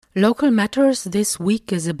Local Matters this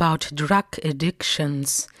week is about drug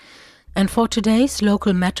addictions. And for today's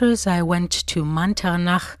Local Matters, I went to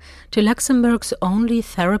Manternach, to Luxembourg's only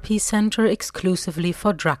therapy center exclusively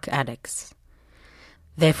for drug addicts.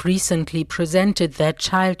 They've recently presented their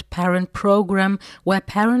child-parent program where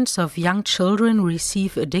parents of young children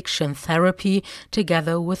receive addiction therapy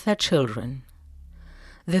together with their children.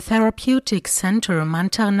 The therapeutic center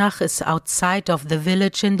Manternach is outside of the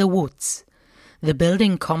village in the woods. The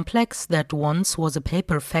building complex that once was a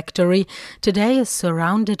paper factory today is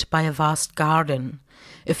surrounded by a vast garden.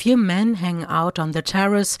 A few men hang out on the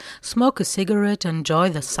terrace, smoke a cigarette, enjoy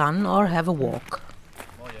the sun or have a walk.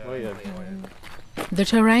 The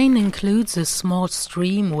terrain includes a small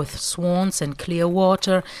stream with swans and clear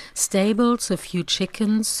water, stables, a few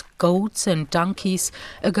chickens, goats and donkeys,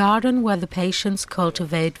 a garden where the patients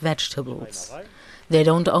cultivate vegetables. They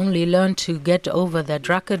don't only learn to get over their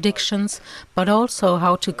drug addictions, but also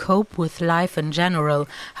how to cope with life in general,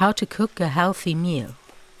 how to cook a healthy meal.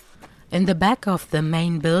 In the back of the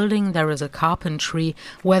main building there is a carpentry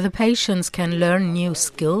where the patients can learn new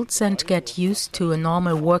skills and get used to a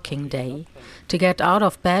normal working day, to get out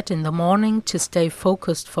of bed in the morning, to stay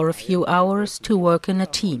focused for a few hours, to work in a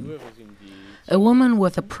team. A woman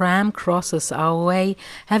with a pram crosses our way,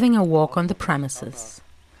 having a walk on the premises.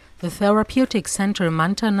 The therapeutic center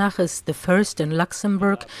Manternach is the first in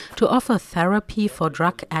Luxembourg to offer therapy for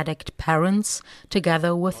drug addict parents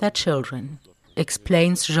together with their children,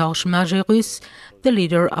 explains Georges Margerus, the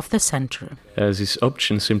leader of the center. This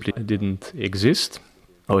option simply didn't exist,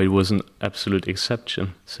 or it was an absolute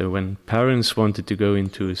exception. So when parents wanted to go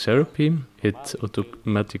into therapy, it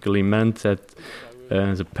automatically meant that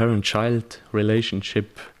the parent-child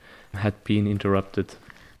relationship had been interrupted.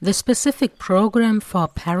 The specific program for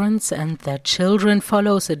parents and their children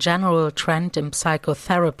follows a general trend in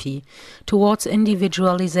psychotherapy towards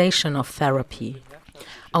individualization of therapy.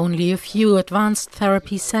 Only a few advanced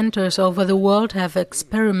therapy centers over the world have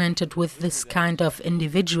experimented with this kind of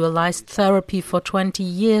individualized therapy for 20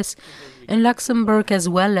 years. In Luxembourg as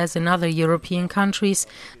well as in other European countries,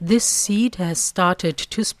 this seed has started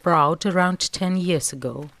to sprout around 10 years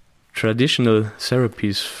ago. Traditional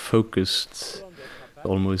therapies focused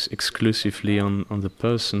almost exclusively on the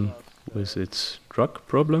person with its drug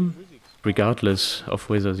problem, regardless of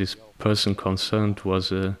whether this person concerned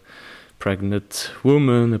was a pregnant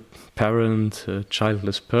woman, a parent, a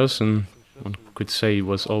childless person. One could say it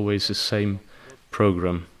was always the same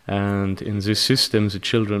program. And in this system, the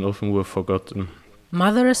children often were forgotten.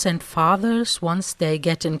 Mothers and fathers, once they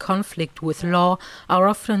get in conflict with law, are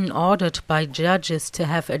often ordered by judges to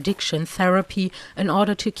have addiction therapy in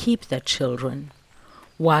order to keep their children.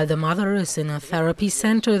 While the mother is in a therapy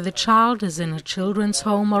center, the child is in a children's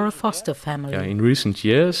home or a foster family. In recent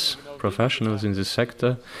years, professionals in the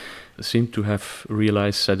sector seem to have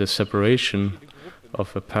realized that a separation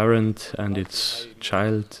of a parent and its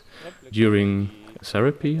child during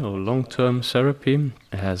therapy or long-term therapy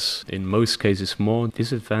has in most cases more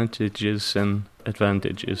disadvantages than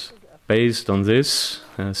advantages. Based on this,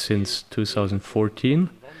 since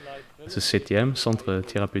 2014, the CTM, Centre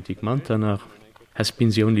Thérapeutique Manternach, has been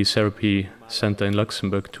the only therapy center in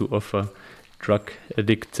Luxembourg to offer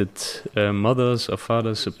drug-addicted mothers or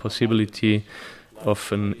fathers the possibility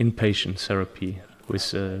of an inpatient therapy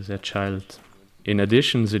with their child. In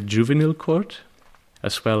addition, the juvenile court,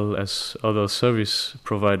 as well as other service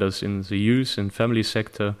providers in the youth and family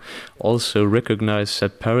sector, also recognize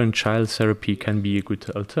that parent-child therapy can be a good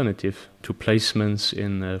alternative to placements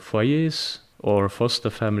in foyers or foster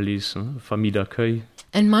families, famille d'accueil.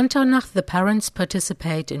 In Manternach, the parents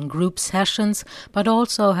participate in group sessions, but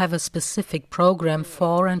also have a specific program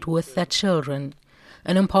for and with their children.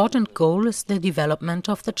 An important goal is the development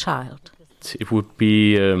of the child. It would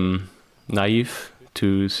be naive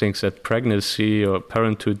to think that pregnancy or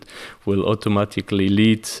parenthood will automatically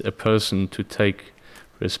lead a person to take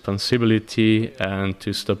responsibility and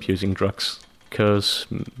to stop using drugs, because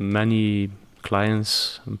many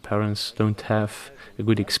clients and parents don't have a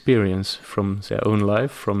good experience from their own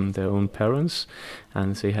life, from their own parents,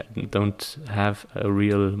 and they don't have a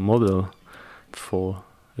real model for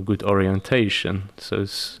a good orientation. So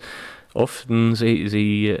often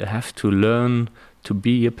they have to learn to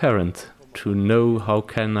be a parent, to know how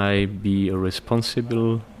can I be a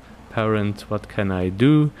responsible parent, what can I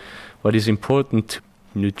do, what is important,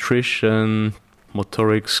 nutrition,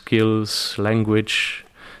 motoric skills, language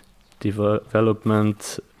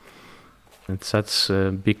development. And that's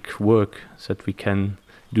a big work that we can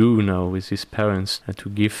do now with these parents, and to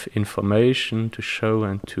give information, to show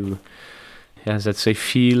and to that they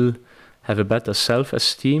feel have a better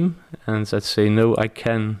self-esteem and that say, no, I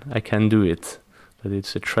can do it. That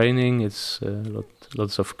it's a training, it's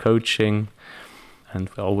lots of coaching, and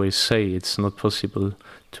we always say it's not possible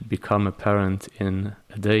to become a parent in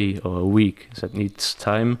a day or a week. That needs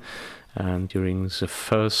time, and during the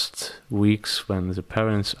first weeks when the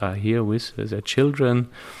parents are here with their children,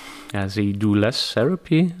 they do less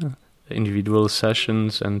therapy, individual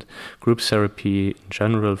sessions and group therapy in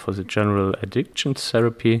general for the general addiction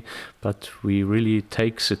therapy, but we really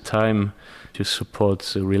take the time to support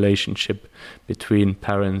the relationship between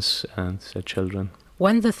parents and their children.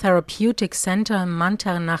 When the therapeutic center in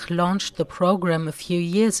Manternach launched the program a few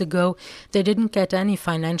years ago, they didn't get any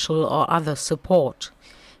financial or other support.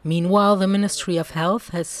 Meanwhile, the Ministry of Health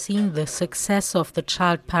has seen the success of the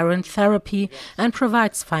child-parent therapy and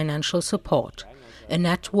provides financial support. A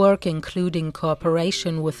network, including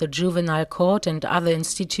cooperation with the juvenile court and other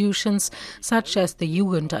institutions, such as the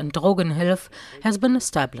Jugend- and Drogenhilfe, has been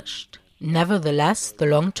established. Nevertheless, the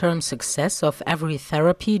long-term success of every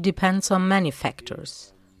therapy depends on many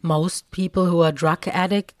factors. Most people who are drug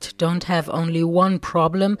addicts don't have only one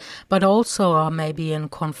problem, but also are maybe in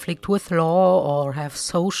conflict with law or have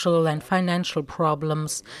social and financial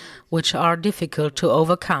problems, which are difficult to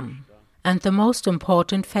overcome. And the most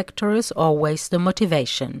important factor is always the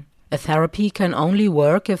motivation. A therapy can only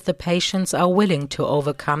work if the patients are willing to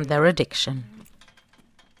overcome their addiction.